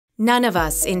None of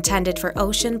us intended for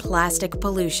ocean plastic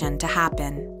pollution to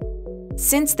happen.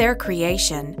 Since their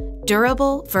creation,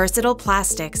 durable, versatile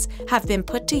plastics have been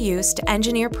put to use to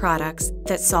engineer products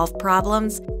that solve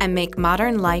problems and make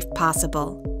modern life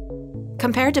possible.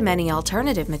 Compared to many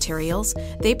alternative materials,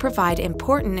 they provide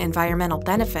important environmental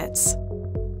benefits.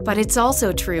 But it's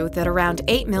also true that around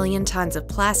 8 million tons of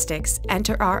plastics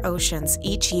enter our oceans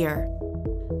each year.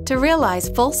 To realize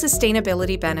full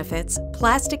sustainability benefits,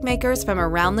 plastic makers from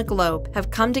around the globe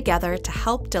have come together to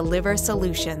help deliver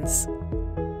solutions.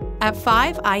 At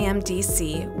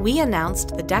 5IMDC, we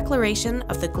announced the declaration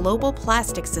of the Global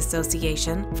Plastics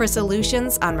Association for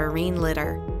Solutions on Marine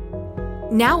Litter.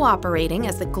 Now operating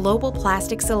as the Global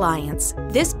Plastics Alliance,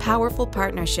 this powerful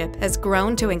partnership has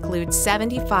grown to include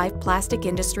 75 plastic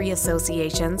industry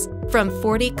associations from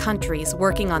 40 countries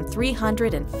working on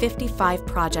 355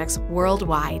 projects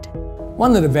worldwide.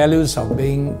 One of the values of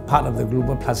being part of the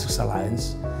Global Plastics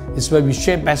Alliance is where we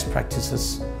share best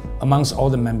practices amongst all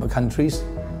the member countries,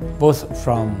 both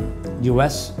from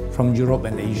US, from Europe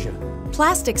and Asia.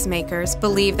 Plastics makers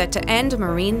believe that to end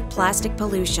marine plastic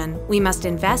pollution, we must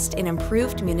invest in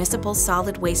improved municipal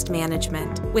solid waste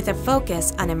management with a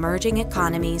focus on emerging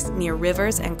economies near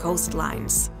rivers and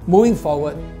coastlines. Moving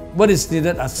forward, what is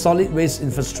needed are solid waste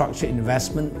infrastructure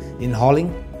investment in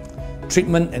hauling,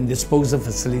 treatment and disposal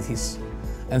facilities,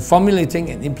 and formulating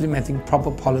and implementing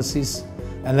proper policies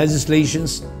and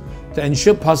legislations to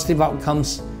ensure positive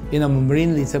outcomes in our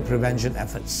marine litter prevention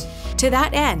efforts. To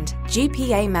that end,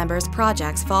 GPA members'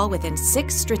 projects fall within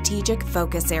 6 strategic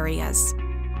focus areas.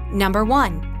 Number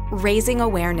 1, raising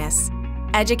awareness,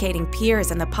 educating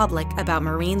peers and the public about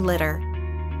marine litter.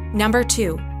 Number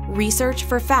 2, research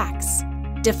for facts,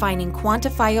 defining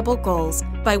quantifiable goals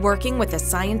by working with the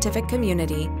scientific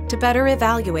community to better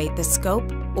evaluate the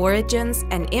scope, origins,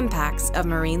 and impacts of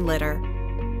marine litter.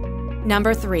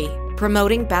 Number 3,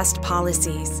 promoting best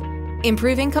policies,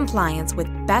 improving compliance with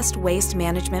best waste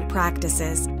management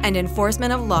practices and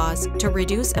enforcement of laws to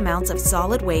reduce amounts of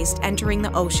solid waste entering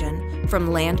the ocean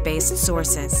from land-based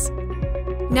sources.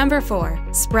 Number 4,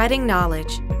 spreading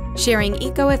knowledge, sharing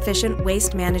eco-efficient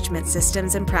waste management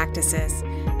systems and practices,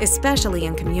 especially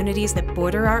in communities that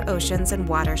border our oceans and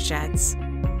watersheds.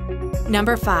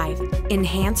 Number 5,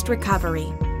 enhanced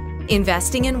recovery,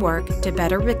 investing in work to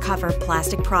better recover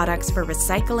plastic products for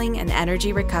recycling and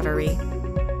energy recovery.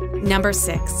 Number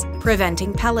 6,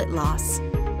 preventing pellet loss,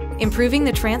 improving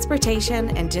the transportation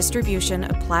and distribution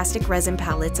of plastic resin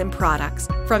pellets and products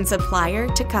from supplier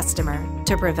to customer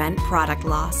to prevent product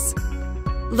loss.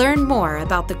 Learn more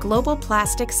about the Global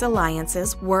Plastics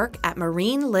Alliance's work at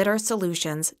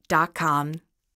marinelittersolutions.com.